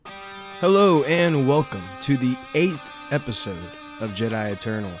Hello and welcome to the 8th episode of Jedi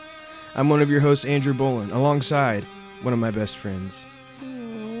Eternal. I'm one of your hosts, Andrew Bolin, alongside one of my best friends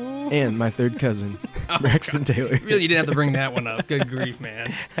and my third cousin, Braxton Taylor. Really, you didn't have to bring that one up. Good grief,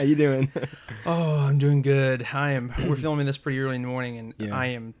 man. How you doing? Oh, I'm doing good. We're filming this pretty early in the morning, and Yeah. I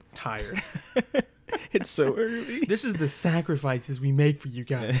am tired. It's so early. This is the sacrifices we make for you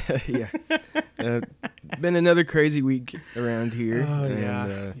guys. Yeah. Been another crazy week around here. Oh,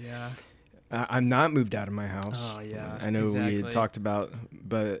 and, yeah. I'm not moved out of my house. Oh, yeah, I know we exactly. had talked about,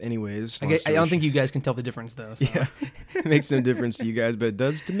 but anyways. I don't think you guys can tell the difference, though. So. Yeah, it makes no difference to you guys, but it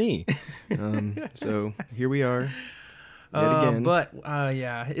does to me. So here we are, yet again.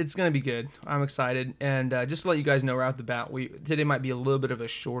 Yeah, it's going to be good. I'm excited. And just to let you guys know right off the bat, today might be a little bit of a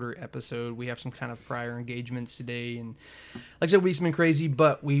shorter episode. We have some kind of prior engagements today. And like I said, week's been crazy,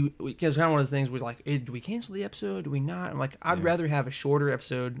 but it's kind of one of those things we're like, hey, do we cancel the episode? Do we not? I'm like, I'd rather have a shorter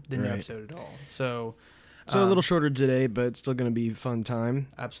episode than no episode at all. So a little shorter today, but it's still going to be a fun time.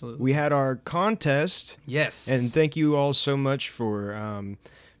 Absolutely. We had our contest. Yes. And thank you all so much for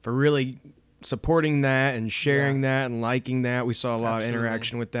really supporting that and sharing that and liking that. We saw a lot of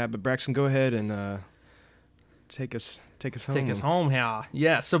interaction with that. But Braxton, go ahead and take us home. Take us home, how?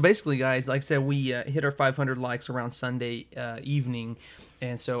 Yeah. So basically, guys, like I said, we hit our 500 likes around Sunday evening,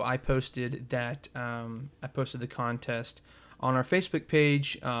 and so I posted that. I posted the contest on our Facebook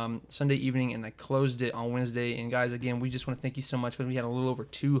page Sunday evening, and I closed it on Wednesday. And guys, again, we just want to thank you so much because we had a little over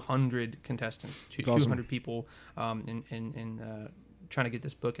 200 contestants, 200 people, in trying to get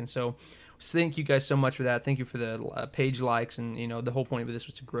this book. And so thank you guys so much for that. Thank you for the page likes, and the whole point of this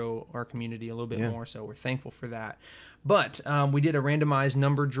was to grow our community a little bit more. So we're thankful for that. But we did a randomized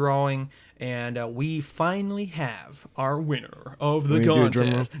number drawing, and we finally have our winner of the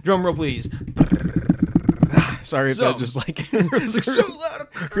contest. Drum roll, please. Sorry if that just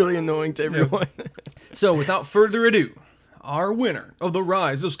really annoying to everyone. So without further ado, our winner of the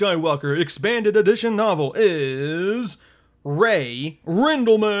Rise of Skywalker Expanded Edition novel is Ray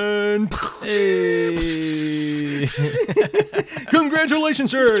Rindleman. Hey. Congratulations,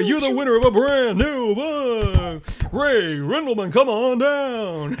 sir. You're the winner of a brand new book. Ray Rindleman, come on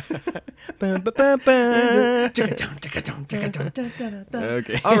down.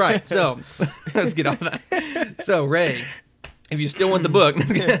 Okay. All right, so let's get off that. So, Ray, if you still want the book,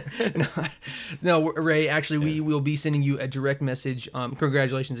 no, Ray. Actually, we will be sending you a direct message.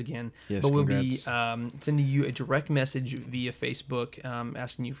 Congratulations again. Yes, but we'll congrats. be sending you a direct message via Facebook,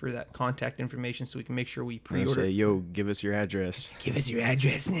 asking you for that contact information so we can make sure we pre-order. Say, yo, give us your address. Give us your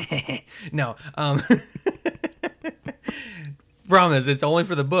address. No. Promise, it's only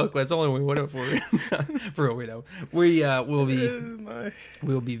for the book. That's only what we want it for. For real, we know.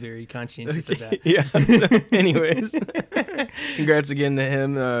 We'll be very conscientious of that. Yeah. So, anyways, congrats again to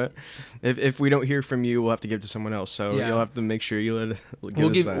him. If we don't hear from you, we'll have to give it to someone else. So you'll have to make sure you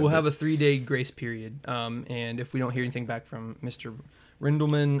give us that. We'll have a 3-day grace period. And if we don't hear anything back from Mr.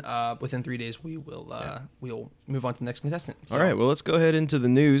 Rindleman within 3 days, we'll move on to the next contestant. So, all right. Well, let's go ahead into the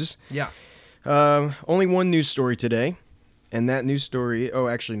news. Yeah. Only one news story today. And that news story... Oh,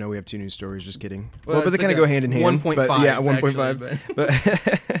 actually, no, we have 2 news stories. Just kidding. Well, but they kind of go hand in hand. 1.5. Yeah, 1.5.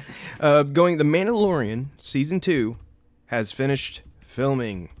 But The Mandalorian Season 2 has finished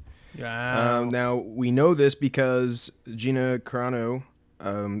filming. Wow. Now, we know this because Gina Carano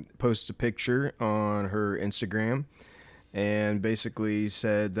posted a picture on her Instagram and basically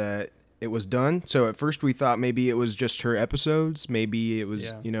said that it was done. So at first we thought maybe it was just her episodes. Maybe it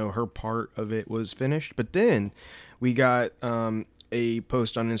was, her part of it was finished. But then we got a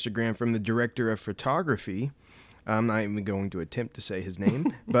post on Instagram from the director of photography. I'm not even going to attempt to say his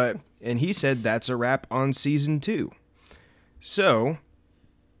name. And he said that's a wrap on Season 2. So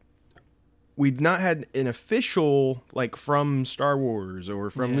we've not had an official, from Star Wars or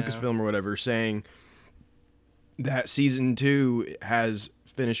from Lucasfilm or whatever, saying that Season 2 has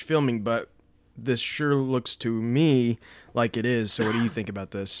finished filming, but this sure looks to me like it is. So what do you think about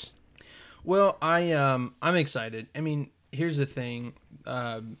this? Well, I'm excited. I mean, here's the thing.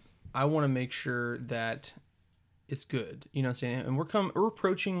 I want to make sure that it's good. You know what I'm saying? And we're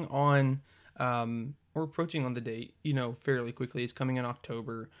approaching on the date, fairly quickly. It's coming in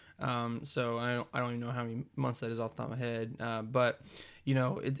October. So I don't even know how many months that is off the top of my head. But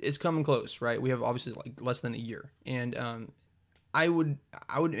it's coming close, right? We have obviously less than a year. And I would.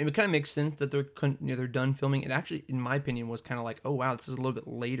 It kind of makes sense that they're done filming. It actually, in my opinion, was kind of like, oh wow, this is a little bit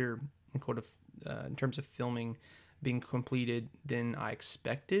later in terms of filming being completed than I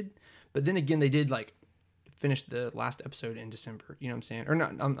expected. But then again, they did finished the last episode in December. You know what I'm saying? Or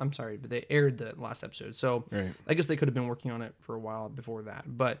not? I'm sorry, but they aired the last episode. So Right. I guess they could have been working on it for a while before that.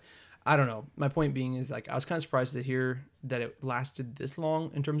 But I don't know. My point being is like I was kind of surprised to hear that it lasted this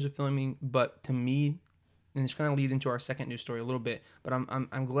long in terms of filming. But to me, and it's kind of lead into our second news story a little bit. But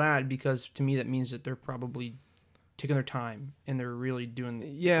I'm glad because to me that means that they're probably taking their time and they're really doing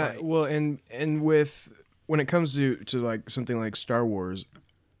Yeah, right. well, and with when it comes to like something like Star Wars,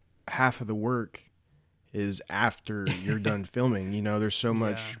 half of the work is after you're done filming. You know, there's so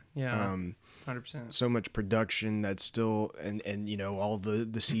much, yeah. 100%. so much production that's still, and you know, all the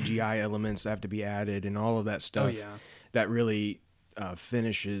CGI elements that have to be added and all of that stuff. Oh yeah. That really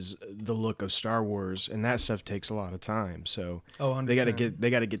finishes the look of Star Wars, and that stuff takes a lot of time. So Oh, 100%. they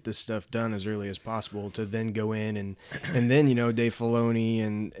got to get this stuff done as early as possible to then go in and then, you know, Dave Filoni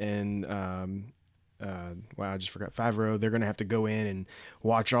and wow, I just forgot Favreau. They're going to have to go in and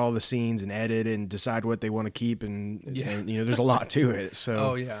watch all the scenes and edit and decide what they want to keep, and you know, there's a lot to it. So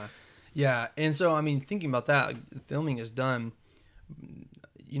Oh yeah. And so I mean, thinking about that, filming is done.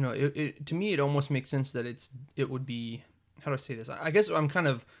 You know, it to me it almost makes sense that it would be, how do I say this? I guess I'm kind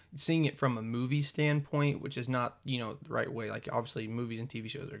of seeing it from a movie standpoint, which is not, you know, the right way. Like obviously movies and TV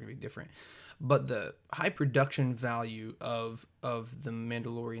shows are going to be different. But the high production value of The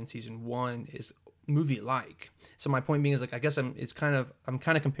Mandalorian season 1 is movie-like. So my point being is like I guess I'm kind of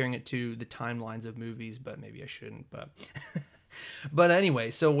comparing it to the timelines of movies, but maybe I shouldn't. But but anyway,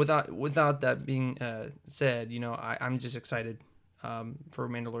 so without that being said, you know, I'm just excited for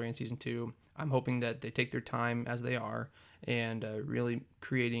Mandalorian season 2. I'm hoping that they take their time as they are and really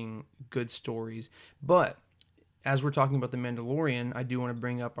creating good stories. But as we're talking about The Mandalorian, I do want to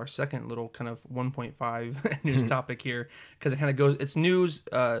bring up our second little kind of 1.5 news topic here because it kind of goes, it's news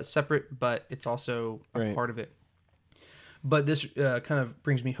separate, but it's also a part of it. But this kind of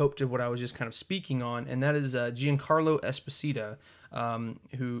brings me hope to what I was just kind of speaking on, and that is Giancarlo Esposito,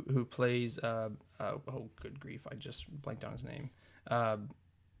 who plays, oh, good grief, I just blanked on his name.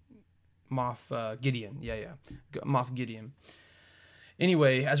 Moff Gideon. Yeah. Moff Gideon.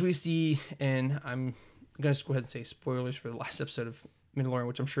 Anyway, as we see, and I'm going to just go ahead and say spoilers for the last episode of Mandalorian,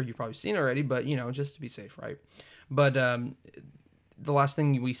 which I'm sure you've probably seen already, but, you know, just to be safe, right? But the last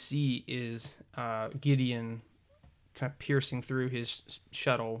thing we see is Gideon kind of piercing through his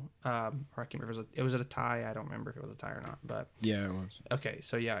shuttle, or I can't remember, it was a TIE? I don't remember if it was a TIE or not, but... Yeah, it was. Okay,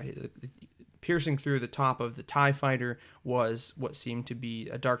 so yeah, piercing through the top of the TIE fighter was what seemed to be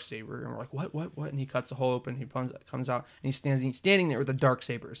a Darksaber. And we're like, what? And he cuts the hole open, he comes out, and he's standing there with a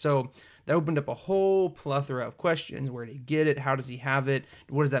Darksaber. So that opened up a whole plethora of questions. Where did he get it? How does he have it?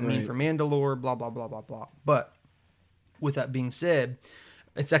 What does that mean for Mandalore? Blah, blah, blah, blah, blah. But with that being said,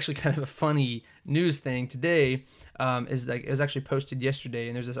 it's actually kind of a funny news thing today. Is like it was actually posted yesterday,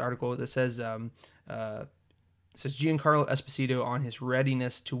 and there's this article that says Giancarlo Esposito on his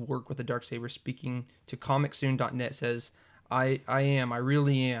readiness to work with the Darksaber, speaking to comicsoon.net, says, I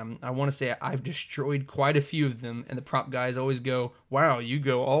really am. I want to say I've destroyed quite a few of them, and the prop guys always go, wow, you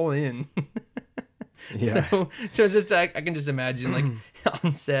go all in. Yeah. So it's just, I can just imagine, like,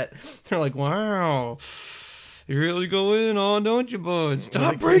 on set, they're like, wow, you really go in on, don't you, bud?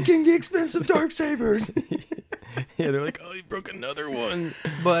 Stop breaking the expensive Darksabers. Yeah, they're like, oh, he broke another one.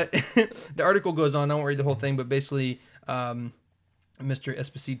 But the article goes on. I won't read the whole thing, but basically, Mr.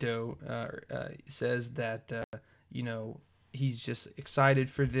 Esposito says that you know, he's just excited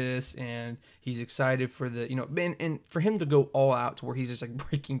for this, and he's excited for the, you know, and for him to go all out to where he's just like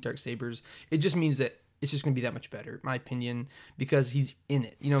breaking Darksabers, it just means that it's just gonna be that much better, in my opinion, because he's in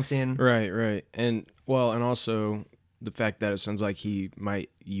it. You know what I'm saying? Right, and well, and also the fact that it sounds like he might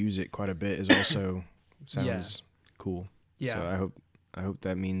use it quite a bit is also. Sounds cool. Yeah. So I hope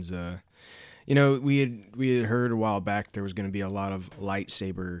that means you know, we had heard a while back there was going to be a lot of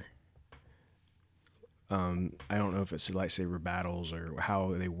lightsaber I don't know if it's lightsaber battles or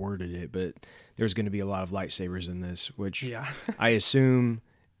how they worded it, but there's going to be a lot of lightsabers in this, which I assume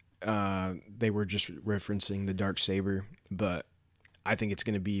they were just referencing the Darksaber, but I think it's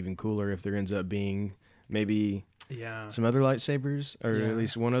going to be even cooler if there ends up being maybe some other lightsabers, or at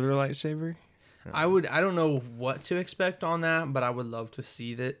least one other lightsaber. I don't know what to expect on that, but I would love to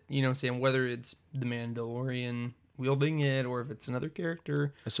see that, you know what I'm saying, whether it's the Mandalorian wielding it or if it's another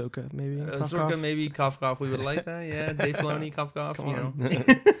character. Ahsoka, maybe? Ahsoka, maybe. Cough, we would like that. Yeah, Dave Filoni, cough, you know.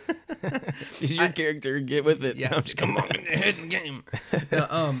 Is your character, get with it. Yes, come on, head in the game.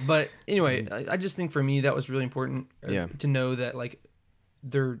 But anyway, I just think for me that was really important to know that, like,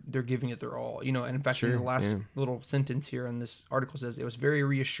 they're giving it their all, you know. And in fact, in the last little sentence here on this article says it was very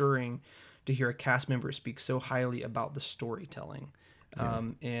reassuring to hear a cast member speak so highly about the storytelling.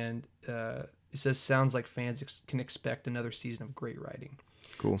 And It says sounds like fans can expect another season of great writing.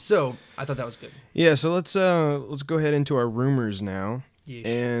 Cool. So I thought that was good. Yeah, so let's go ahead into our rumors now. Yeesh.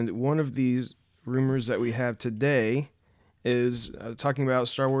 And one of these rumors that we have today is talking about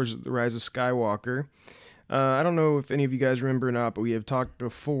Star Wars: The Rise of Skywalker. I don't know if any of you guys remember or not, but we have talked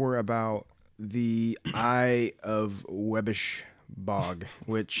before about the Eye of Webbish Bog,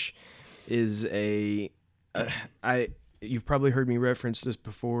 which is you've probably heard me reference this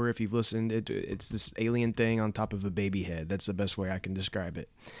before if you've listened. It's this alien thing on top of a baby head. That's the best way I can describe it.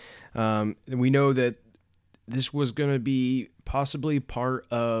 And we know that this was going to be possibly part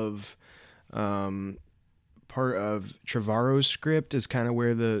of Trevorrow's script, is kind of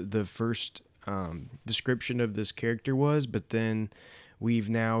where the first description of this character was, but then we've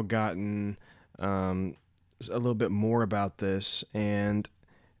now gotten a little bit more about this, and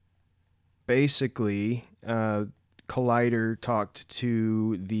basically Collider talked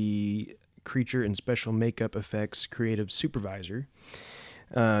to the creature and special makeup effects creative supervisor,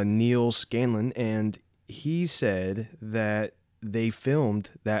 Neil Scanlon, and he said that they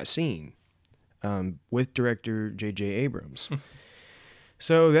filmed that scene with director J.J. Abrams.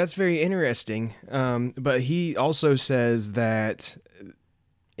 So that's very interesting. But he also says that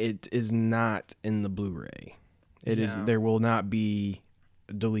it is not in the Blu-ray. It is. There will not be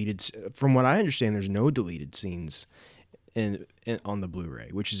deleted. From what I understand, there's no deleted scenes on the Blu-ray,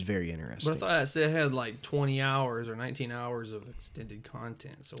 which is very interesting. But I thought it said it had like 20 hours or 19 hours of extended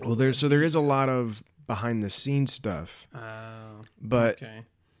content. So there is a lot of behind the scenes stuff. But okay.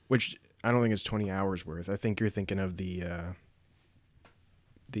 Which I don't think it's 20 hours worth. I think you're thinking of the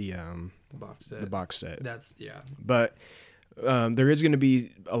box set. The box set. That's yeah. But there is going to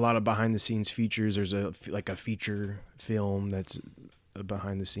be a lot of behind the scenes features. There's a feature film that's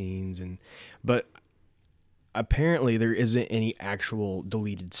behind the scenes, but apparently there isn't any actual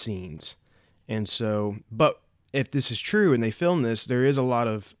deleted scenes. And so, but if this is true and they film this, there's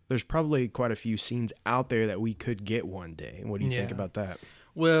probably quite a few scenes out there that we could get one day. What do you think about that?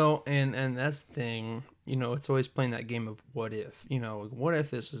 Well, and that's the thing, it's always playing that game of what if, what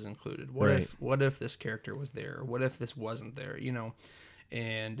if this is included? What if this character was there? What if this wasn't there?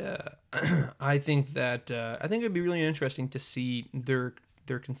 And I think it'd be really interesting to see their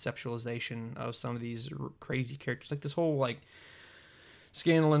conceptualization of some of these crazy characters, like this whole like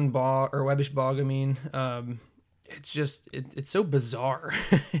Scanlon Bog or Webbish Bog. I mean, it's just it's so bizarre.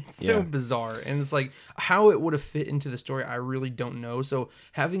 It's so bizarre, and it's like how it would have fit into the story, I really don't know. So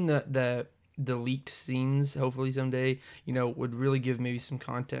having the leaked scenes, hopefully someday, would really give maybe some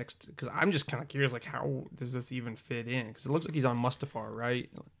context, because I'm just kind of curious, like, how does this even fit in? Because it looks like he's on Mustafar, right?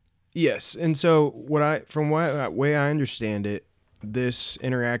 Yes, and so from the way I understand it, this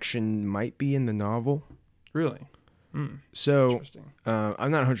interaction might be in the novel. Really? So interesting.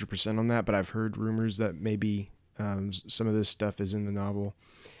 I'm not 100% on that, but I've heard rumors that maybe some of this stuff is in the novel.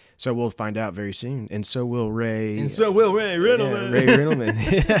 So we'll find out very soon, and so will Ray. And so will Ray Riddleman. Yeah, Ray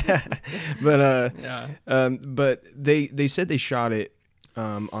Riddleman. But they said they shot it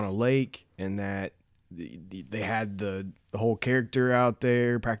on a lake, and that they had the whole character out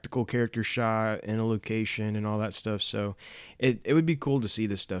there, practical character shot in a location, and all that stuff. So it would be cool to see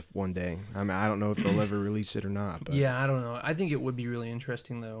this stuff one day. I mean, I don't know if they'll ever release it or not. But. Yeah, I don't know. I think it would be really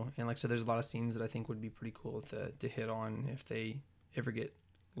interesting though, and like I said, there's a lot of scenes that I think would be pretty cool to hit on if they ever get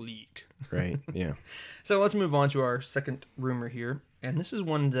leaked. Right, yeah. So let's move on to our second rumor here. And this is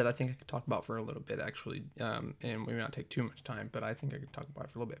one that I think I could talk about for a little bit, actually. And we may not take too much time, but I think I could talk about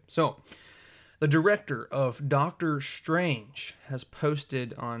it for a little bit. So the director of Doctor Strange has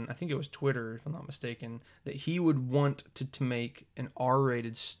posted on, I think it was Twitter, if I'm not mistaken, that he would want to make an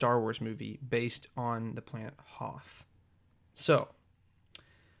R-rated Star Wars movie based on the planet Hoth. So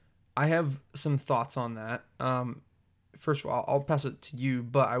I have some thoughts on that. First of all, I'll pass it to you,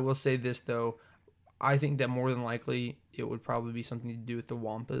 but I will say this, though. I think that more than likely it would probably be something to do with the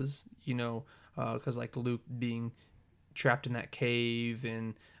Wampas, because like Luke being trapped in that cave,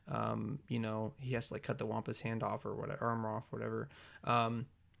 and he has to like cut the Wampa's hand off or whatever, arm off, whatever. So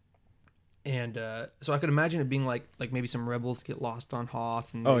I could imagine it being like maybe some rebels get lost on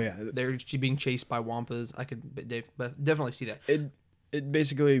Hoth, and they're being chased by Wampas. I could definitely see that. It'd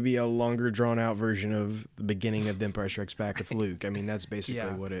basically be a longer, drawn-out version of the beginning of The Empire Strikes Back with Luke. I mean, that's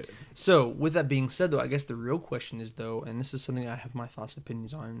basically what it... So, with that being said, though, I guess the real question is, though, and this is something I have my thoughts and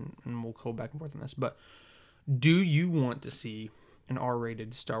opinions on, and we'll go back and forth on this, but do you want to see an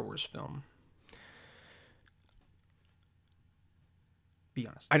R-rated Star Wars film? Be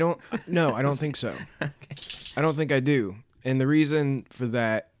honest. I don't think so. Okay. I don't think I do. And the reason for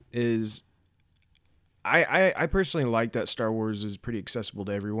that is I personally like that Star Wars is pretty accessible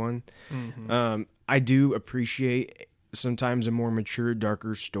to everyone. Mm-hmm. I do appreciate sometimes a more mature,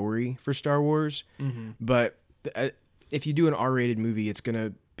 darker story for Star Wars, Mm-hmm. but if you do an R-rated movie, it's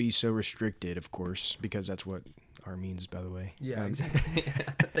gonna be so restricted, of course, because that's what R means, by the way. Yeah, exactly.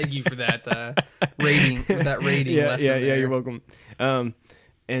 Thank you for that rating. That rating lesson. Yeah. there. You're welcome.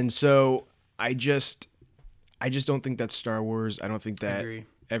 And so I just don't think that's Star Wars. I don't think I that agree.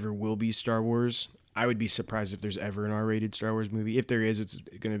 ever will be Star Wars. I would be surprised if there's ever an R-rated Star Wars movie. If there is, it's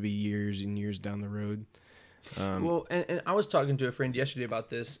going to be years and years down the road. Well, and I was talking to a friend yesterday about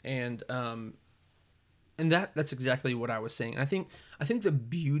this, and that's exactly what I was saying. I think the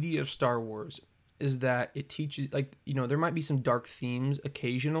beauty of Star Wars is that it teaches, like, there might be some dark themes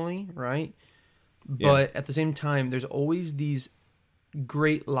occasionally, right? But at the same time, there's always these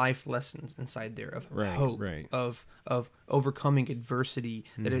great life lessons inside there of hope, of overcoming adversity.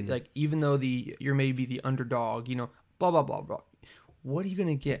 That it, like, even though you're maybe the underdog, blah blah blah blah. What are you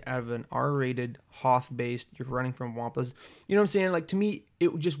gonna get out of an R-rated Hoth-based? You're running from Wampas. You know what I'm saying? Like, to me,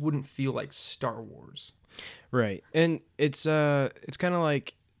 it just wouldn't feel like Star Wars. Right, and it's kind of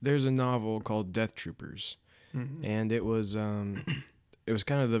like there's a novel called Death Troopers, and it was kind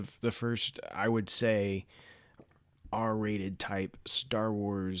of the first, I would say, R-rated type Star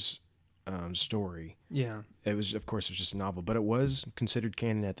Wars story. Yeah. It was, of course, it was just a novel, but it was considered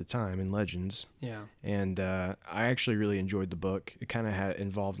canon at the time in Legends. Yeah. And I actually really enjoyed the book. It kind of had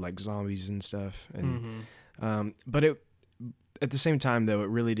involved like zombies and stuff, and but it at the same time though it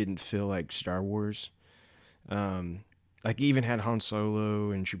really didn't feel like Star Wars. Like it even had Han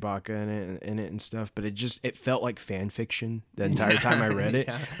Solo and Chewbacca in it and stuff, but it felt like fan fiction the entire time I read it.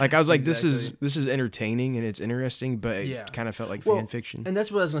 Yeah, like I was like, exactly. this is entertaining and it's interesting, but it kind of felt like fan fiction. And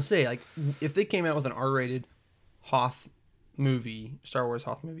that's what I was gonna say. Like, if they came out with an R-rated Hoth movie, Star Wars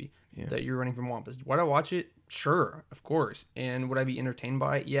Hoth movie, that you're running from Wampas, would I watch it? Sure, of course. And would I be entertained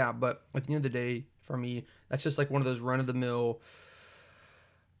by it? Yeah, but at the end of the day, for me, that's just like one of those run of the mill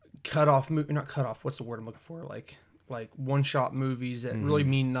not cut off. What's the word I'm looking for? Like one shot movies that really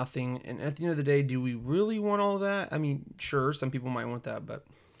mean nothing. And at the end of the day, do we really want all that? I mean, sure, some people might want that, but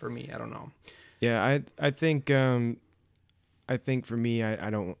for me, I don't know. Yeah, I think for me, I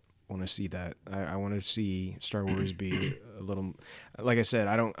don't want to see that. I want to see Star Wars be a little, like I said,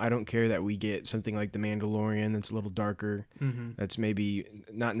 I don't care that we get something like The Mandalorian that's a little darker. That's maybe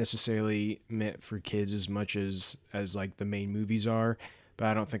not necessarily meant for kids as much as like the main movies are, but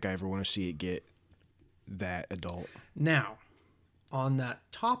I don't think I ever want to see it get that adult. Now, on that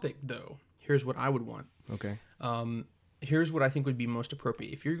topic though, here's what I would want. Okay. Here's what I think would be most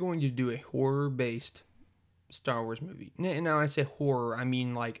appropriate. If you're going to do a horror-based Star Wars movie, now when I say horror, I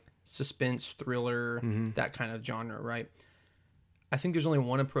mean like suspense, thriller, that kind of genre, right? I think there's only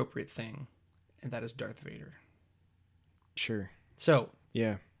one appropriate thing, and that is Darth Vader. Sure. So,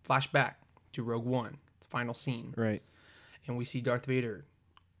 Yeah. flashback to Rogue One, the final scene. Right. And we see Darth Vader,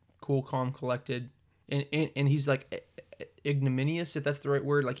 cool, calm, collected, and he's like ignominious, if that's the right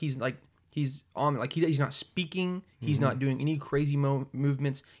word. Like he's on, like he's not speaking, he's not doing any crazy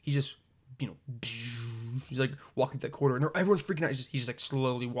movements. He's just he's like walking through that corridor, and everyone's freaking out. He's just like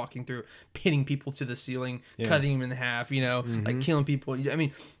slowly walking through, pinning people to the ceiling, cutting them in half, like killing people. I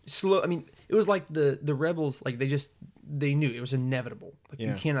mean, it was like the rebels, like they knew it was inevitable. Like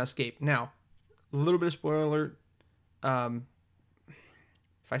you cannot escape. Now, a little bit of spoiler alert.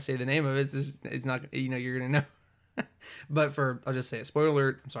 If I say the name of it, it's not, you're gonna know. But I'll just say it. Spoiler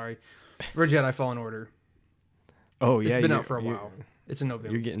alert. I'm sorry. For Jedi Fallen Order. Oh yeah, it's been out for a while. It's in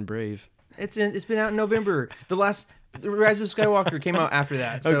November. You're getting brave. It's been out in November. The Rise of Skywalker came out after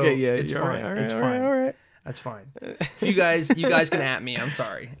that. So okay, yeah, it's fine. It's fine. All right. That's fine. If you guys can at me. I'm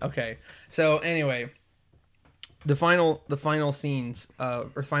sorry. Okay. So anyway, the final scenes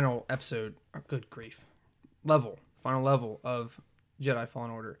or final episode. Oh, good grief. Final level of Jedi Fallen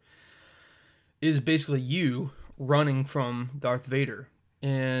Order is basically you running from Darth Vader,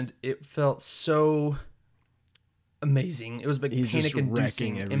 and it felt so amazing. It was like he's panic just inducing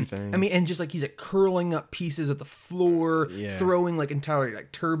wrecking everything. And just like he's like curling up pieces of the floor, throwing like entire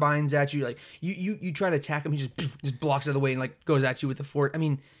like turbines at you. Like you try to attack him, he just blocks out of the way and like goes at you with the force. I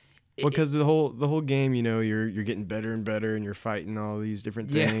mean, because the whole game, you're getting better and better, and you're fighting all these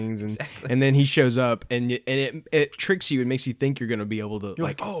different things, and then he shows up, and it tricks you. It makes you think you're gonna be able to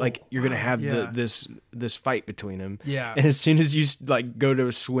you're gonna have this fight between them. Yeah. And as soon as you like go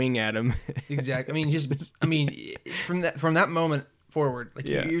to swing at him, exactly. I mean, from that moment forward, like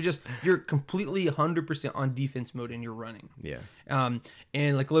you're completely 100% on defense mode, and you're running. Yeah.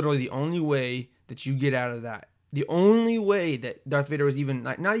 And like literally the only way that you get out of that. The only way that Darth Vader was even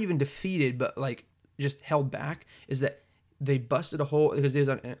not even defeated, but like just held back is that they busted a hole because there's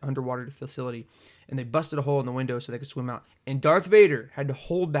an underwater facility, and they busted a hole in the window so they could swim out. And Darth Vader had to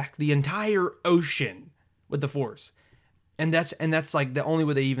hold back the entire ocean with the Force, and that's like the only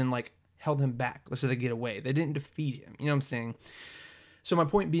way they even like held him back so they get away. They didn't defeat him. You know what I'm saying? So my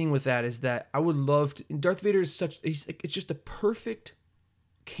point being with that is that I would love to. Darth Vader is it's just a perfect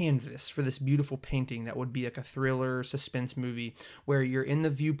canvas for this beautiful painting that would be like a thriller suspense movie where you're in the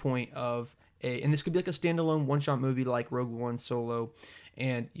viewpoint of and this could be like a standalone one-shot movie like Rogue One, Solo,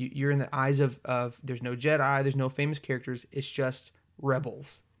 and you're in the eyes of there's no Jedi, there's no famous characters, it's just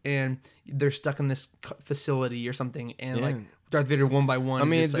rebels, and they're stuck in this facility or something, and like Darth Vader one by one. I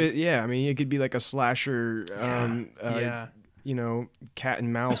mean, I mean, it could be like a slasher, you know, cat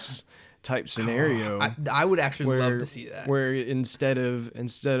and mouse type scenario. I would actually love to see that. Where instead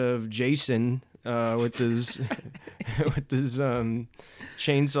of Jason with his with his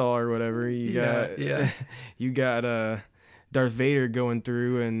chainsaw or whatever, you got Darth Vader going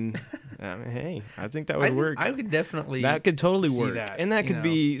through, and hey, I think that would work. I could definitely that could totally work, that, and that could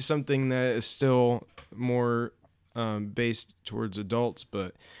be something that is still more based towards adults,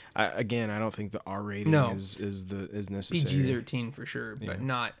 but I don't think the R rating is necessary. PG-13 for sure, but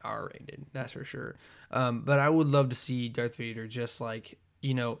not R rated. That's for sure. But I would love to see Darth Vader just like,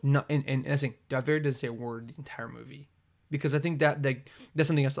 you know, not and I think Darth Vader doesn't say a word the entire movie, because I think that's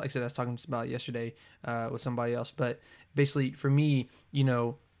something else. Like I said, I was talking about yesterday with somebody else. But basically, for me, you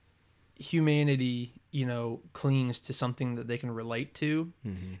know, humanity, you know, clings to something that they can relate to,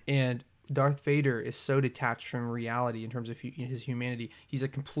 and Darth Vader is so detached from reality in terms of his humanity. He's a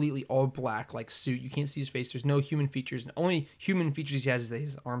completely all black like suit. You can't see his face. There's no human features. The only human features he has is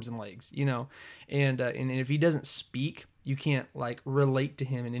his arms and legs, you know. And if he doesn't speak, you can't like relate to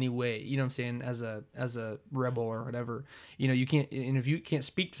him in any way. You know what I'm saying? As a rebel or whatever, you know, you can't. And if you can't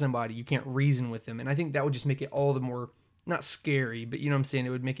speak to somebody, you can't reason with them. And I think that would just make it all the more not scary, but you know what I'm saying? It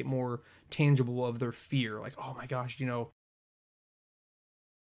would make it more tangible of their fear. Like, oh my gosh, you know.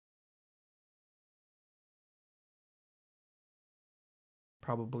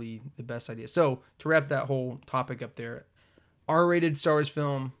 Probably the best idea. So to wrap that whole topic up there, R-rated Star Wars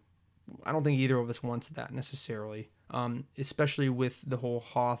film, I don't think either of us wants that necessarily, especially with the whole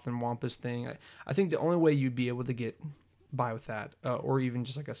Hoth and Wampus thing. I think the only way you'd be able to get by with that, or even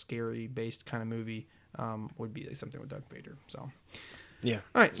just like a scary based kind of movie, would be like something with Darth Vader. So yeah.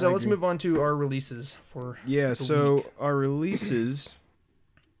 All right, so let's move on to our releases for week. Our releases,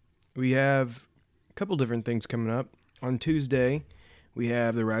 we have a couple different things coming up. On Tuesday, we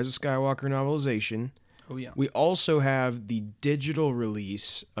have the Rise of Skywalker novelization. Oh, yeah. We also have the digital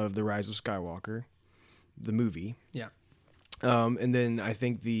release of the Rise of Skywalker, the movie. Yeah. And then I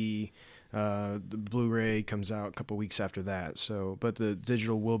think the Blu-ray comes out a couple weeks after that. So, but the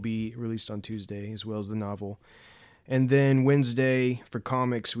digital will be released on Tuesday as well as the novel. And then Wednesday for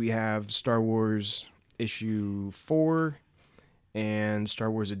comics, we have Star Wars issue 4 and Star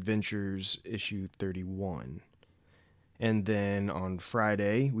Wars Adventures issue 31. And then on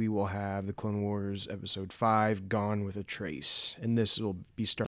Friday, we will have the Clone Wars Episode 5, Gone with a Trace. And this will be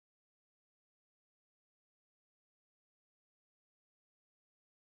starting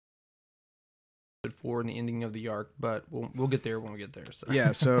 4 and the ending of the arc, but we'll get there when we get there. So.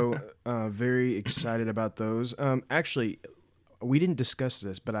 Yeah, so very excited about those. Actually, we didn't discuss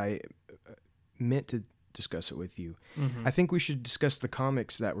this, but I meant to discuss it with you. Mm-hmm. I think we should discuss the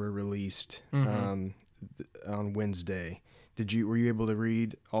comics that were released on Wednesday. Were you able to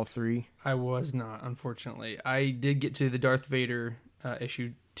read all 3? I was not, unfortunately. I did get to the Darth Vader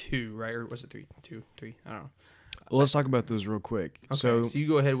issue 2, right? Or was it 3? 2, 3? I don't know. Well, let's talk about those real quick. Okay, so you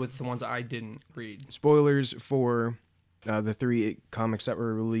go ahead with the ones I didn't read. Spoilers for the 3 comics that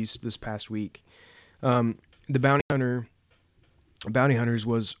were released this past week. The Bounty Hunters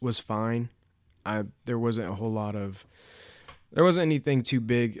was fine. There wasn't anything too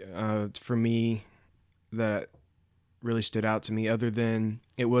big for me that really stood out to me, other than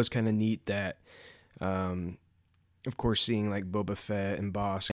it was kind of neat that, of course, seeing like Boba Fett and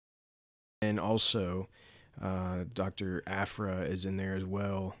Bosk, and also Dr. Aphra is in there as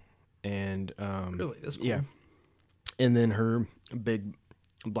well, and really, that's cool. Yeah, and then her big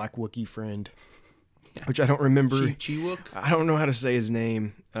black Wookiee friend, which I don't remember. Chiwook? I don't know how to say his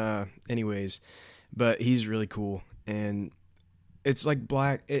name. Anyways, but he's really cool, and it's like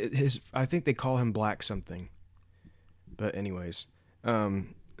black. I think they call him Black something. But anyways,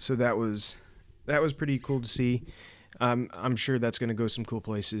 so that was pretty cool to see. I'm sure that's going to go some cool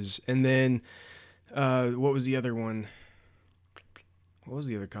places. And then, what was the other one? What was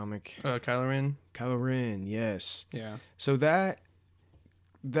the other comic? Kylo Ren. Kylo Ren, yes. Yeah. So that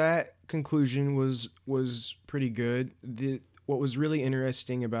that conclusion was pretty good. What was really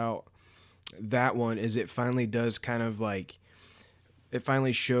interesting about that one is it finally does kind of like, it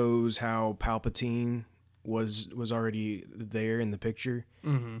finally shows how Palpatine was already there in the picture,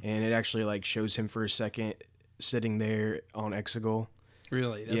 and it actually like shows him for a second sitting there on Exegol.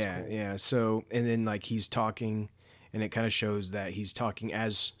 Really? That's cool. Yeah. So, and then like he's talking, and it kind of shows that he's talking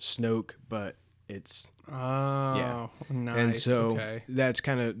as Snoke, but it's nice. And so okay.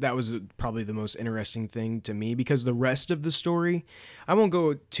 that was probably the most interesting thing to me, because the rest of the story, I won't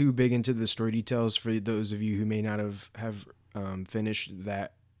go too big into the story details for those of you who may not have finished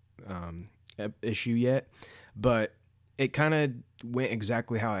that issue yet, but it kind of went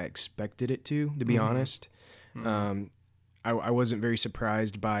exactly how I expected it to be honest. I wasn't very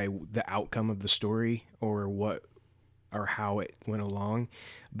surprised by the outcome of the story or how it went along,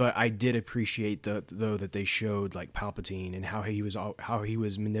 but I did appreciate though that they showed like Palpatine and how he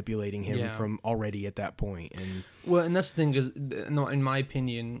was manipulating him from already at that point. And that's the thing, is in my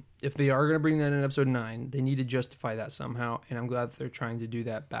opinion, if they are going to bring that in episode 9, they need to justify that somehow, and I'm glad that they're trying to do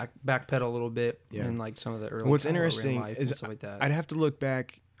that, backpedal a little bit in like some of the early. What's interesting is stuff like that. I'd have to look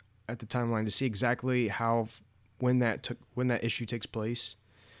back at the timeline to see exactly how when that issue takes place,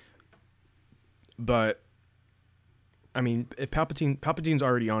 but I mean, if Palpatine's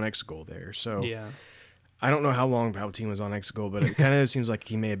already on Exegol there, so yeah. I don't know how long Palpatine was on Exegol, but it kind of seems like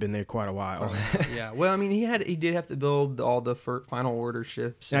he may have been there quite a while. Yeah. Well, I mean, he did have to build all the Final Order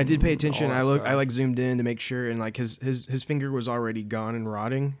ships. And I did pay attention. I like zoomed in to make sure, and like his finger was already gone and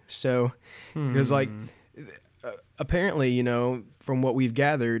rotting. So because like apparently, you know, from what we've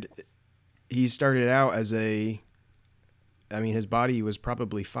gathered, he started out as his body was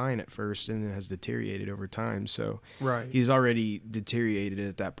probably fine at first and then has deteriorated over time. So he's already deteriorated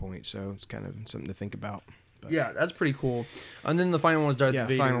at that point. So it's kind of something to think about. But. Yeah, that's pretty cool. And then the final one was Darth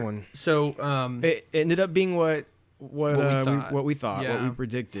Vader. Yeah, final one. So it ended up being what we thought, yeah. what we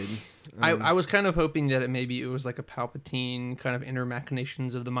predicted. I was kind of hoping that it was like a Palpatine kind of inner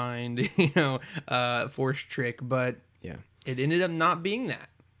machinations of the mind, force trick, but it ended up not being that.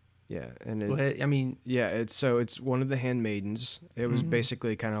 Yeah, and it's one of the handmaidens. It was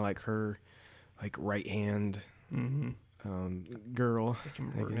basically kind of like her, like right hand girl. I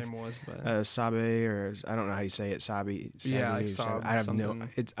can't remember what her name was, but Sabe, or I don't know how you say it. Sabe. Yeah, like Sabe, I have something.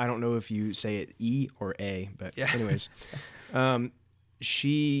 I don't know if you say it E or A, but anyways,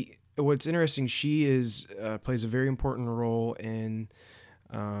 What's interesting, she plays a very important role in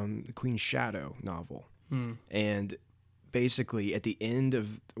the Queen's Shadow novel, and basically at the end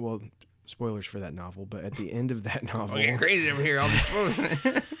of, well, spoilers for that novel, but at the end of that novel, we're getting crazy over here. All the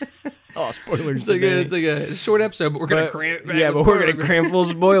spoilers. Oh, spoilers! It's like a short episode, but we're gonna cram it back. Yeah, but we're gonna cram full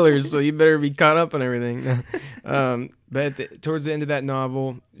spoilers, so you better be caught up on everything. But towards the end of that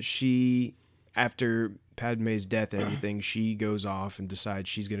novel, after Padme's death and everything, she goes off and decides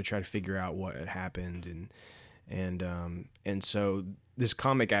she's gonna try to figure out what had happened, and so this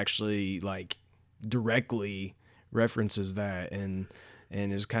comic actually like directly references that and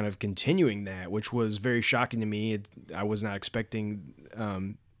is kind of continuing that, which was very shocking to me. I wasn't expecting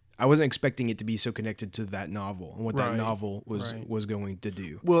it to be so connected to that novel and what that novel was going to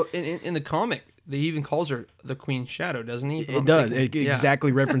do. Well, in the comic, he even calls her the Queen's Shadow, doesn't he? It does. It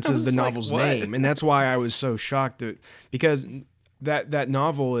exactly references the novel's name, and that's why I was so shocked because that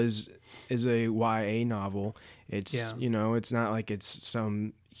novel is a YA novel. It's it's not like it's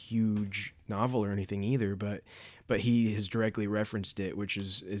some huge novel or anything either, but he has directly referenced it, which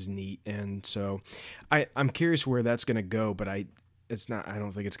is neat. And so I'm curious where that's going to go, but I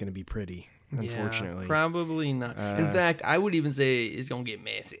don't think it's going to be pretty, unfortunately. Yeah, probably not. In fact, I would even say it's going to get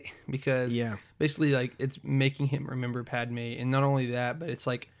messy because basically like it's making him remember Padme, and not only that, but it's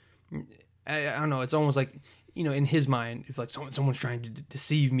like I don't know, it's almost like, in his mind, if like someone's trying to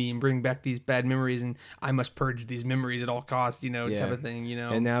deceive me and bring back these bad memories, and I must purge these memories at all costs, type of thing,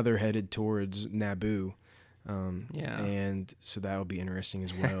 And now they're headed towards Naboo. And so that'll be interesting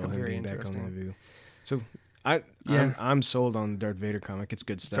as well. Him being back on Naboo. So I'm sold on the Darth Vader comic. It's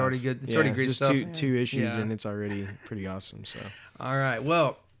good stuff. It's already good. It's already great stuff. Just two issues and it's already pretty awesome. So all right.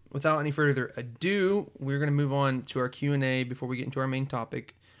 Well, without any further ado, we're going to move on to our Q&A before we get into our main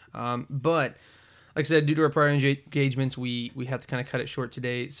topic. But like I said, due to our prior engagements, we have to kind of cut it short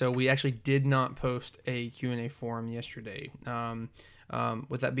today. So we actually did not post a Q&A forum yesterday.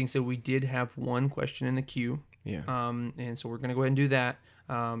 With that being said, we did have one question in the queue. Yeah. And so we're going to go ahead and do that.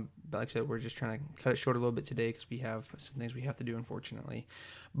 But like I said, we're just trying to cut it short a little bit today because we have some things we have to do, unfortunately.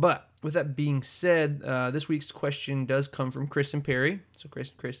 But with that being said, this week's question does come from Kristen Perry. So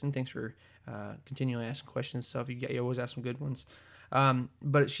Kristen, thanks for continually asking questions. So you always ask some good ones.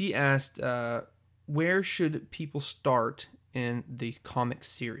 But she asked, where should people start in the comic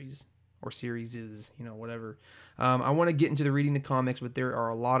series or series, whatever. I want to get into the reading the comics, but there are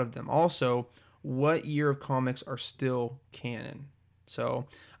a lot of them. Also, what year of comics are still canon? So,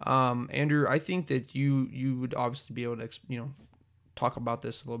 Andrew, I think that you would obviously be able to, talk about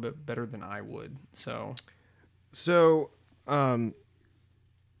this a little bit better than I would. So,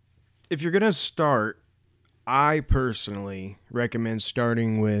 if you're gonna start, I personally recommend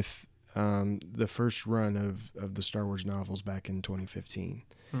starting with the first run of the Star Wars novels back in 2015.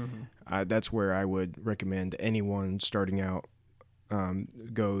 That's where I would recommend anyone starting out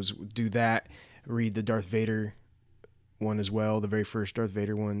goes. Do that. Read the Darth Vader one as well, the very first Darth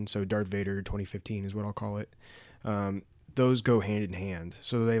Vader one. So Darth Vader 2015 is what I'll call it. Those go hand in hand,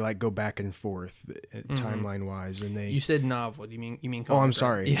 so they like go back and forth timeline wise. And you said novel. You mean comic? Oh, I'm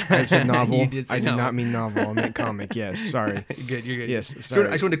sorry. Right? Yeah. I said novel. You did say I did novel. not mean novel. I meant comic. Yes, sorry. Good. You're good. Yes, sorry.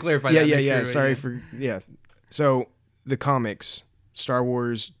 I just wanted to clarify that. Yeah. Sorry for So the comics, Star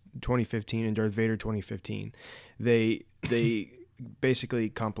Wars 2015 and Darth Vader 2015, they basically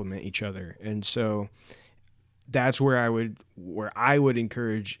complement each other, and so that's where I would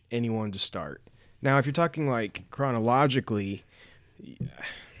encourage anyone to start. Now, if you're talking like chronologically,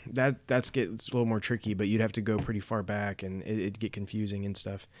 that gets a little more tricky, but you'd have to go pretty far back, and it'd get confusing and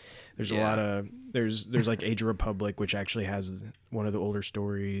stuff. There's a lot of there's like Age of Republic, which actually has one of the older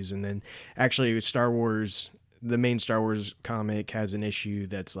stories, and then actually Star Wars. The main Star Wars comic has an issue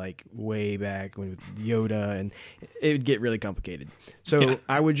that's like way back with Yoda, and it would get really complicated. So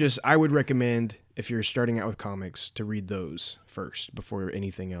I would recommend, if you're starting out with comics, to read those first before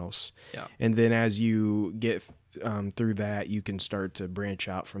anything else. Yeah. And then as you get through that, you can start to branch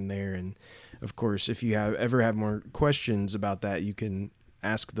out from there. And of course, if you ever have more questions about that, you can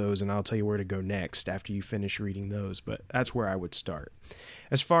ask those, and I'll tell you where to go next after you finish reading those. But that's where I would start.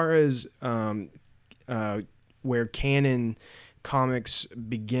 As far as where canon comics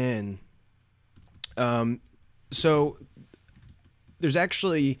begin. So there's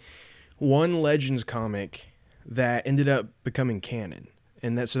actually one Legends comic that ended up becoming canon,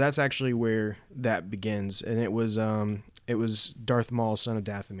 and that's actually where that begins. And it was Darth Maul, son of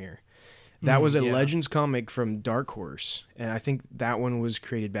Dathomir. That was a Legends comic from Dark Horse, and I think that one was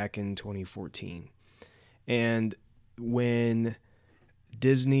created back in 2014. And when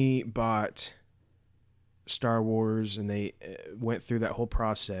Disney bought Star Wars and they went through that whole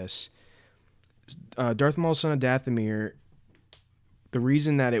process, Darth Maul, son of Dathomir, the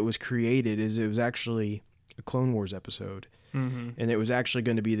reason that it was created is it was actually a Clone Wars episode, and it was actually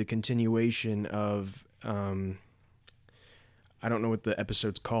going to be the continuation of I don't know what the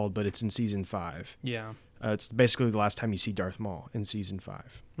episode's called, but it's in season 5. Yeah. It's basically the last time you see Darth Maul in season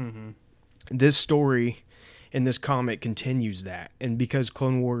 5. This story in this comic continues that, and because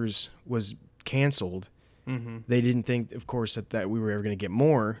Clone Wars was canceled, they didn't think, of course, that we were ever going to get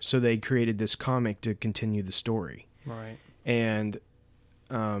more, so they created this comic to continue the story. Right. And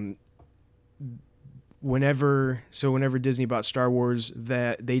whenever Disney bought Star Wars,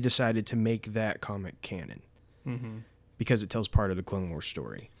 that they decided to make that comic canon because it tells part of the Clone Wars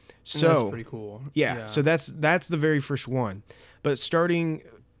story. So and that's pretty cool. Yeah. So that's the very first one. But starting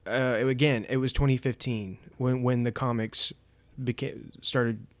again, it was 2015 when the comics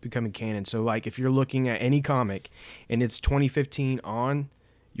started becoming canon. So like if you're looking at any comic and it's 2015 on,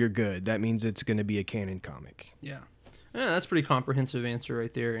 you're good. That means it's going to be a canon comic. Yeah, that's a pretty comprehensive answer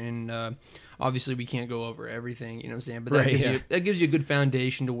right there. And obviously we can't go over everything, you know what I'm saying? But that gives you a good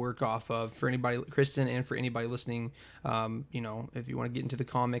foundation to work off of for anybody, Kristen, and for anybody listening. If you want to get into the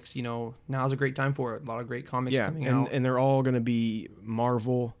comics, now's a great time for it. A lot of great comics coming out. And they're all going to be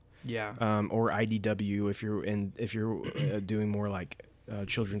Marvel. Yeah. Or IDW if you're doing more like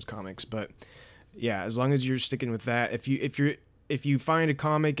children's comics. But yeah, as long as you're sticking with that, if you find a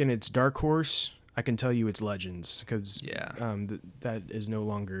comic and it's Dark Horse, I can tell you it's Legends, because that is no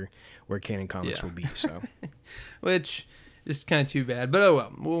longer where canon comics will be. So, which is kind of too bad, but oh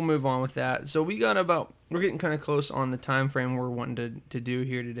well, we'll move on with that. So we're getting kind of close on the time frame we're wanting to do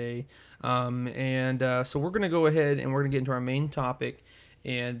here today, so we're gonna go ahead and we're gonna get into our main topic.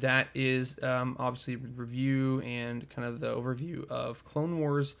 And that is obviously review and kind of the overview of Clone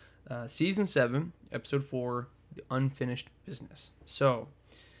Wars Season 7, Episode 4, The Unfinished Business. So,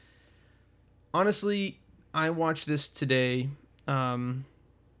 honestly, I watched this today, and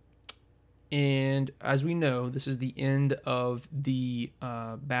as we know, this is the end of the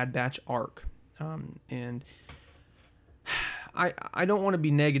Bad Batch arc. And I don't want to be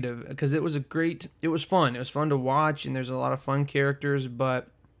negative because it was fun. It was fun to watch, and there's a lot of fun characters, but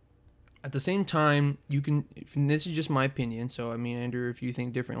At the same time, you can. And this is just my opinion. So I mean, Andrew, if you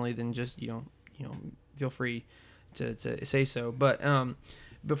think differently, then just feel free to say so. But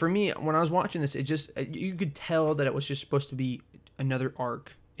for me, when I was watching this, it just you could tell that it was just supposed to be another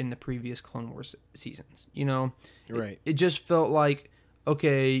arc in the previous Clone Wars seasons. Right. It just felt like,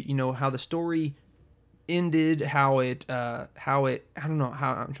 okay, how the story ended, how it I don't know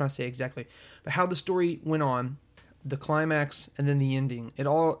how I'm trying to say exactly, but how the story went on, the climax and then the ending.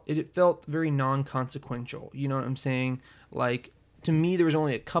 It felt very non-consequential. You know what I'm saying? Like, to me, there was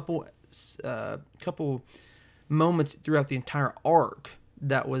only a couple moments throughout the entire arc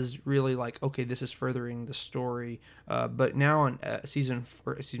that was really like, okay, this is furthering the story. But now on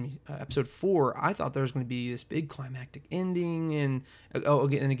episode 4, I thought there was going to be this big climactic ending, and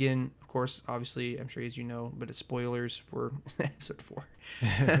again, of course, obviously, I'm sure as you know, but it's spoilers for episode 4.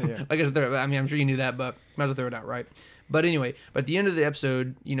 Yeah. I guess I'm sure you knew that, but might as well throw it out, right? But anyway, at the end of the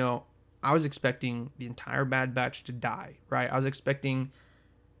episode, I was expecting the entire Bad Batch to die, right? I was expecting,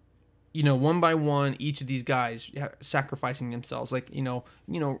 one by one, each of these guys sacrificing themselves. Like,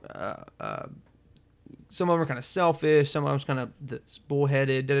 some of them are kind of selfish, some of them are kind of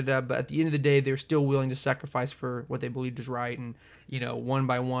bullheaded, but at the end of the day, they're still willing to sacrifice for what they believed was right, and, one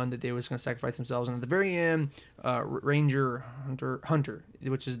by one, that they was going to sacrifice themselves. And at the very end, Ranger Hunter,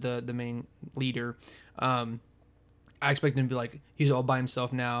 which is the main leader, I expected him to be like, he's all by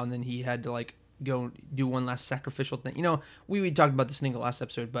himself now, and then he had to, like, go do one last sacrificial thing. We talked about this in the last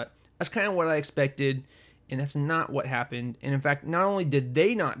episode, but that's kind of what I expected, and that's not what happened. And in fact, not only did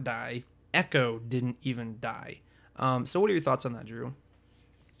they not die, Echo didn't even die. So what are your thoughts on that, Drew?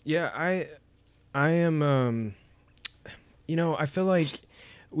 Yeah, I am, I feel like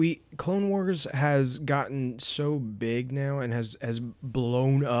Clone Wars has gotten so big now and has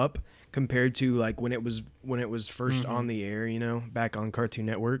blown up compared to like when it was first on the air, back on Cartoon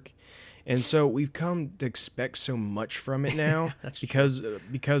Network. And so we've come to expect so much from it now. That's because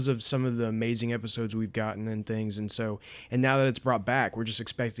of some of the amazing episodes we've gotten and things. And now that it's brought back, we're just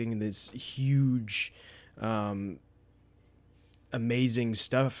expecting this huge, amazing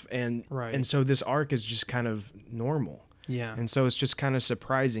stuff. And so this arc is just kind of normal. Yeah. And so it's just kind of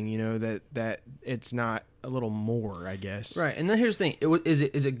surprising, that it's not a little more, I guess. Right. And then here's the thing. Is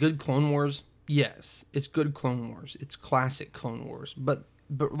it good Clone Wars? Yes. It's good Clone Wars. It's classic Clone Wars. But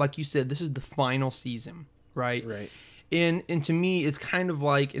like you said, this is the final season, right? Right. And to me, it's kind of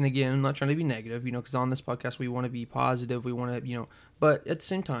like, and again, I'm not trying to be negative, because on this podcast we want to be positive, we want to, but at the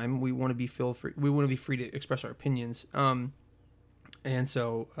same time we want to be free. We want to be free to express our opinions. And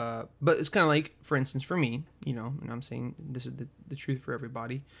so, but it's kind of like, for instance, for me, and I'm saying this is the truth for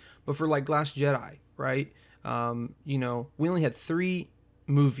everybody, but for like Last Jedi, right? We only had 3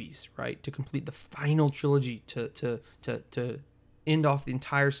 movies, right, to complete the final trilogy to end off the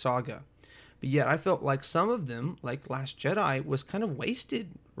entire saga. But yet I felt like some of them, like Last Jedi, was kind of wasted,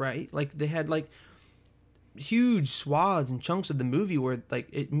 right? Like they had like huge swaths and chunks of the movie where like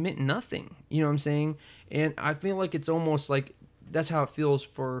it meant nothing. You know what I'm saying? And I feel like it's almost like that's how it feels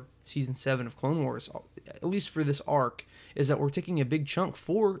for season 7 of Clone Wars, at least for this arc, is that we're taking a big chunk,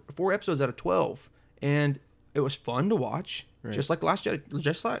 four episodes out of 12, and it was fun to watch. Right. Just like Last Jedi.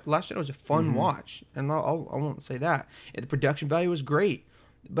 Last Jedi was a fun watch, and I won't say that. And the production value was great,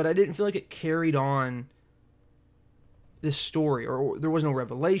 but I didn't feel like it carried on this story, or there was no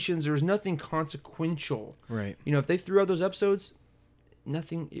revelations. There was nothing consequential. Right. If they threw out those episodes,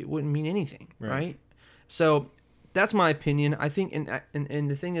 it wouldn't mean anything. Right. So that's my opinion. I think,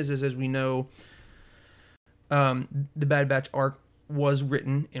 and the thing is as we know, the Bad Batch arc was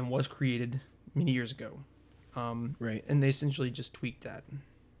written and was created many years ago. Right. And they essentially just tweaked that.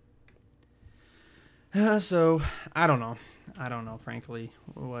 So I don't know, frankly,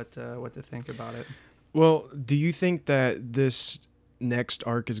 what to think about it. Well, do you think that this next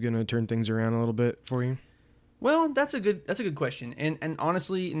arc is going to turn things around a little bit for you? Well, that's a good question. And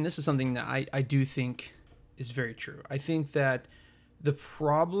honestly, and this is something that I do think is very true. I think that the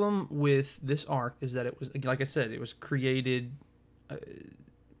problem with this arc is that it was, like I said, it was created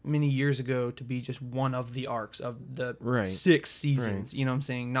many years ago to be just one of the arcs of the 6 seasons. Right. You know what I'm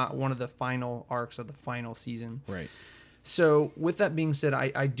saying? Not one of the final arcs of the final season. Right. So with that being said,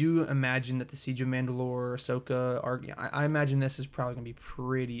 I do imagine that the Siege of Mandalore, Ahsoka arc, I imagine this is probably going to be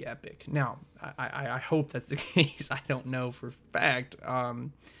pretty epic. Now, I hope that's the case. I don't know for a fact,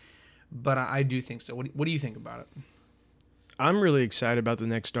 but I do think so. What do you think about it? I'm really excited about the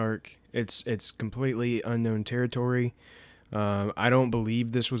next arc. It's completely unknown territory. I don't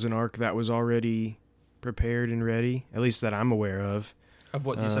believe this was an arc that was already prepared and ready, at least that I'm aware of. Of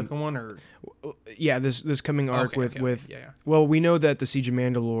what, the second one, or? Yeah, this coming arc with yeah. Well, we know that the Siege of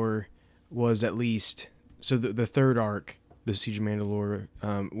Mandalore was at least so the third arc, the Siege of Mandalore.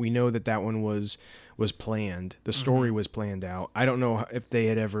 We know that one was planned. The story was planned out. I don't know if they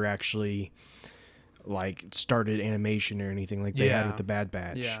had ever actually like started animation or anything like they had with the Bad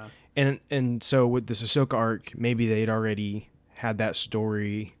Batch. Yeah. And so with this Ahsoka arc, maybe they'd already had that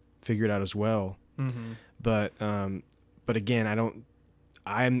story figured out as well. Mm-hmm. But again,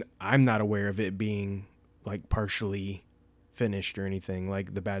 I'm not aware of it being like partially finished or anything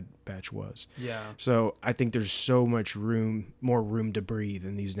like the Bad Batch was. Yeah. So I think there's so much more room to breathe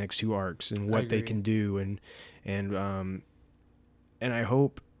in these next two arcs and what they can do, and I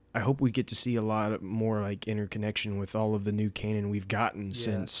hope we get to see a lot more like interconnection with all of the new canon we've gotten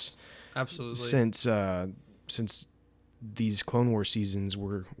since these Clone Wars seasons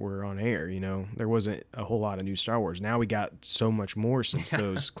were on air. You know, there wasn't a whole lot of new Star Wars. Now we got so much more since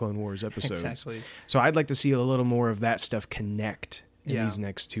those Clone Wars episodes. Exactly. So I'd like to see a little more of that stuff connect in these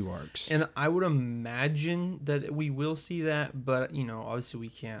next two arcs. And I would imagine that we will see that, but you know, obviously we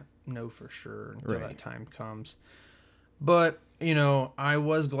can't know for sure until that time comes. But you know, I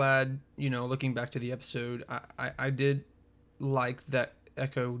was glad. You know, looking back to the episode, I did like that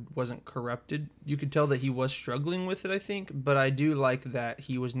Echo wasn't corrupted. You could tell that he was struggling with it, I think, but I do like that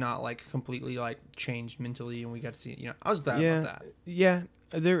he was not like completely like changed mentally, and we got to see. You know, I was glad about that. Yeah,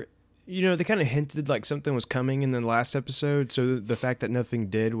 you know, they kind of hinted like something was coming in the last episode, so the fact that nothing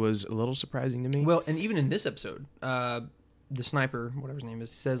did was a little surprising to me. Well, and even in this episode, the sniper, whatever his name is,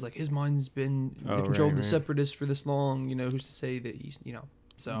 says like his mind's been controlled the separatists for this long. You know, who's to say that he's, you know?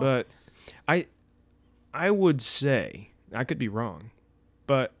 So, but I would say, I could be wrong,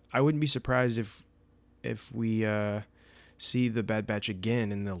 but I wouldn't be surprised if we see the Bad Batch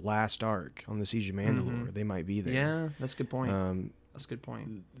again in the last arc on the Siege of Mandalore. Mm-hmm. They might be there. Yeah, that's a good point. That's a good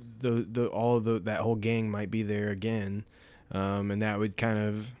point. That whole gang might be there again, and that would kind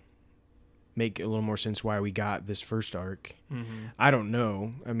of make a little more sense why we got this first arc. Mm-hmm. I don't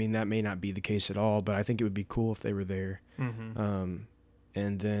know. I mean, that may not be the case at all, but I think it would be cool if they were there. Mm-hmm.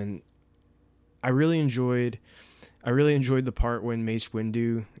 And then I really enjoyed the part when Mace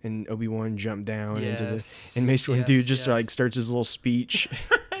Windu and Obi-Wan jump down and Mace Windu just like starts his little speech.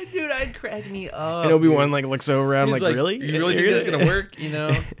 Dude, I'd crack me up. And Obi-Wan like looks over around like, really? You really think this is gonna work? You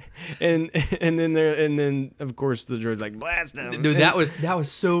know? and then of course the droid's like, blast him. Dude, that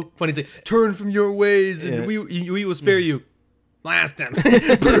was so funny. It's like, turn from your ways and we will spare you. Blast him.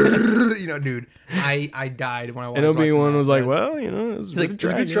 You know, dude, I died when I watched. And Obi-Wan was like, well, you know, it was a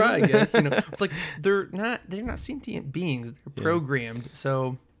good try, I guess. You know, it's like they're not sentient beings. They're programmed.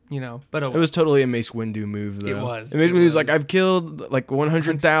 So, you know, but it was totally a Mace Windu move, though. It was. And Mace Windu's like, I've killed like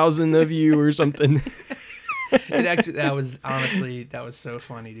 100,000 of you or something. That was so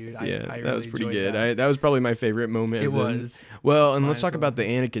funny, dude. I really that was pretty good. That. That was probably my favorite moment. It was. Well, and let's talk about the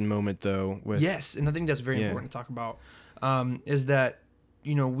Anakin moment, though. Yes, and I think that's very important to talk about. Is that,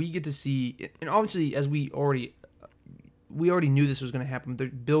 you know, we get to see, and obviously as we already knew this was going to happen. They're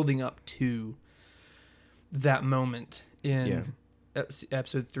building up to that moment in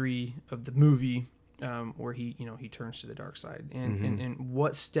episode 3 of the movie, where he turns to the dark side, and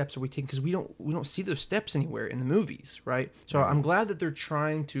what steps are we taking? Because we don't see those steps anywhere in the movies, right? So I'm glad that they're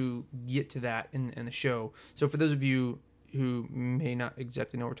trying to get to that in the show. So for those of you who may not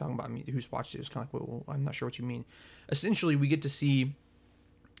exactly know what we're talking about, who's watched it, it's kind of like, well, I'm not sure what you mean. Essentially, we get to see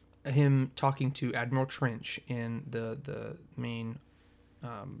him talking to Admiral Trench in the main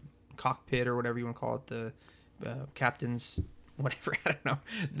cockpit, or whatever you want to call it, the captain's whatever, I don't know,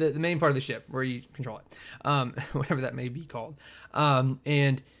 the main part of the ship where you control it, whatever that may be called.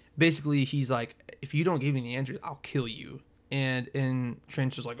 And basically, he's like, if you don't give me the answers, I'll kill you. And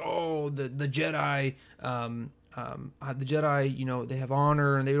Trench is like, oh, the Jedi. The Jedi, you know, they have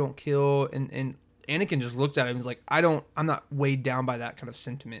honor and they don't kill, and Anakin just looks at him and is like, I'm not weighed down by that kind of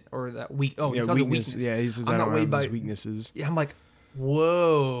sentiment or that he calls it weakness. Yeah, he says, I'm not weighed by weaknesses. Yeah, I'm like,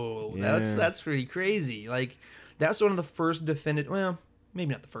 whoa, that's pretty crazy. Like, that's one of the first definitive, well,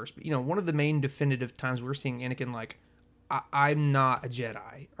 maybe not the first, but you know, one of the main definitive times we're seeing Anakin like, I'm not a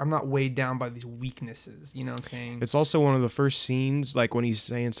Jedi. I'm not weighed down by these weaknesses. You know what I'm saying? It's also one of the first scenes, like when he's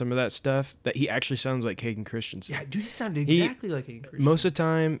saying some of that stuff, that he actually sounds like Hayden Christensen. Yeah, dude, he sounded exactly like Hayden Christensen. Most of the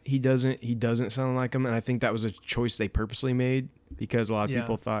time, he doesn't sound like him, and I think that was a choice they purposely made because a lot of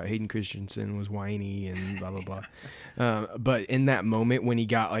people thought Hayden Christensen was whiny and blah blah blah. But in that moment when he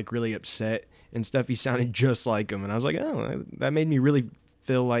got like really upset and stuff, he sounded just like him, and I was like, oh, that made me really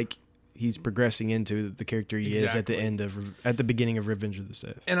feel like he's progressing into the character he is at the at the beginning of Revenge of the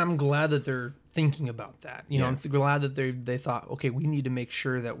Sith. And I'm glad that they're thinking about that. You know, I'm glad that they thought, okay, we need to make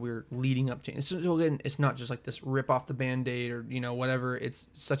sure that we're leading up to. So again, it's not just like this rip off the Band-Aid or whatever. It's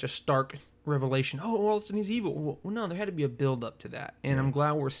such a stark revelation. Oh, well, he's evil. Well, no, there had to be a build up to that, and I'm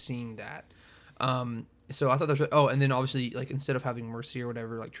glad we're seeing that. So I thought that was... Oh, and then obviously, like, instead of having Mercy or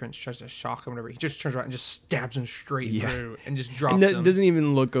whatever, like, Trent tries to shock him or whatever, he just turns around and just stabs him straight through and just drops him. Doesn't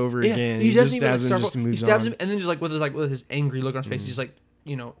even look over again. He just stabs him, just moves on. He stabs him, and then just, like, with his angry look on his face, he just, like,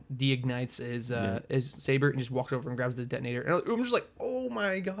 de-ignites his saber and just walks over and grabs the detonator. And I'm just like, oh,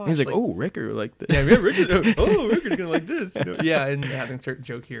 my gosh. He's like, oh, Wrecker like this. Yeah, Wrecker. Oh, Wrecker's going to like this. Yeah, and having a certain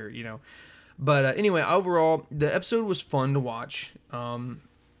joke here, But anyway, overall, the episode was fun to watch.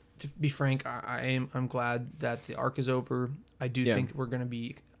 To be frank, I'm glad that the arc is over. I do think we're going to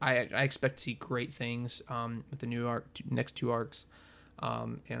be... I expect to see great things with the new next 2 arcs,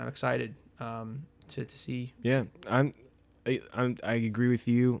 and I'm excited to see. Yeah, I agree with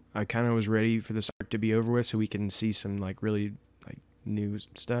you. I kind of was ready for this arc to be over with so we can see some like really like new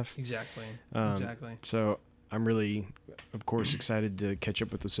stuff. Exactly. So I'm really, of course, excited to catch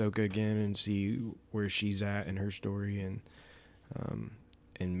up with Ahsoka again and see where she's at in her story,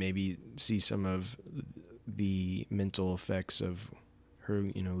 and maybe see some of the mental effects of her,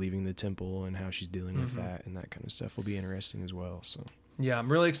 leaving the temple and how she's dealing with that, and that kind of stuff will be interesting as well. So. Yeah,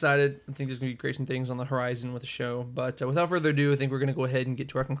 I'm really excited. I think there's going to be great some things on the horizon with the show. But without further ado, I think we're going to go ahead and get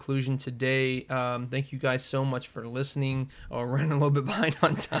to our conclusion today. Thank you guys so much for listening. We're running a little bit behind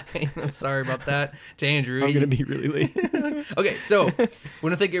on time. I'm sorry about that. To Andrew. I'm going to be really late. Okay, so we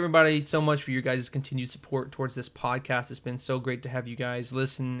want to thank everybody so much for your guys' continued support towards this podcast. It's been so great to have you guys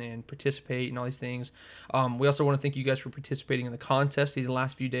listen and participate and all these things. We also want to thank you guys for participating in the contest these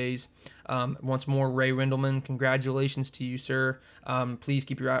last few days. Once more, Ray Rindleman, congratulations to you, sir. Please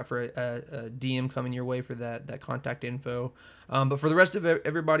keep your eye out for a DM coming your way for that contact info. But for the rest of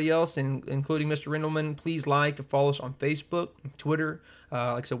everybody else, including Mr. Rindleman, please like and follow us on Facebook, Twitter.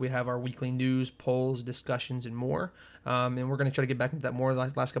 Like I said, we have our weekly news, polls, discussions, and more. And we're going to try to get back into that more.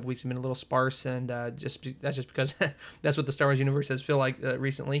 The last couple weeks have been a little sparse, and that's just because that's what the Star Wars universe has felt like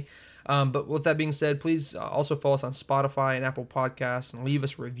recently. But with that being said, please also follow us on Spotify and Apple Podcasts and leave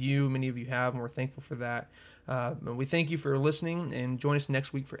us a review. Many of you have, and we're thankful for that. We thank you for listening, and join us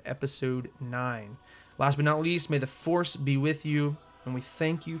next week for episode 9. Last but not least, may the Force be with you, and we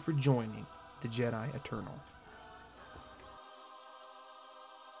thank you for joining the Jedi Eternal.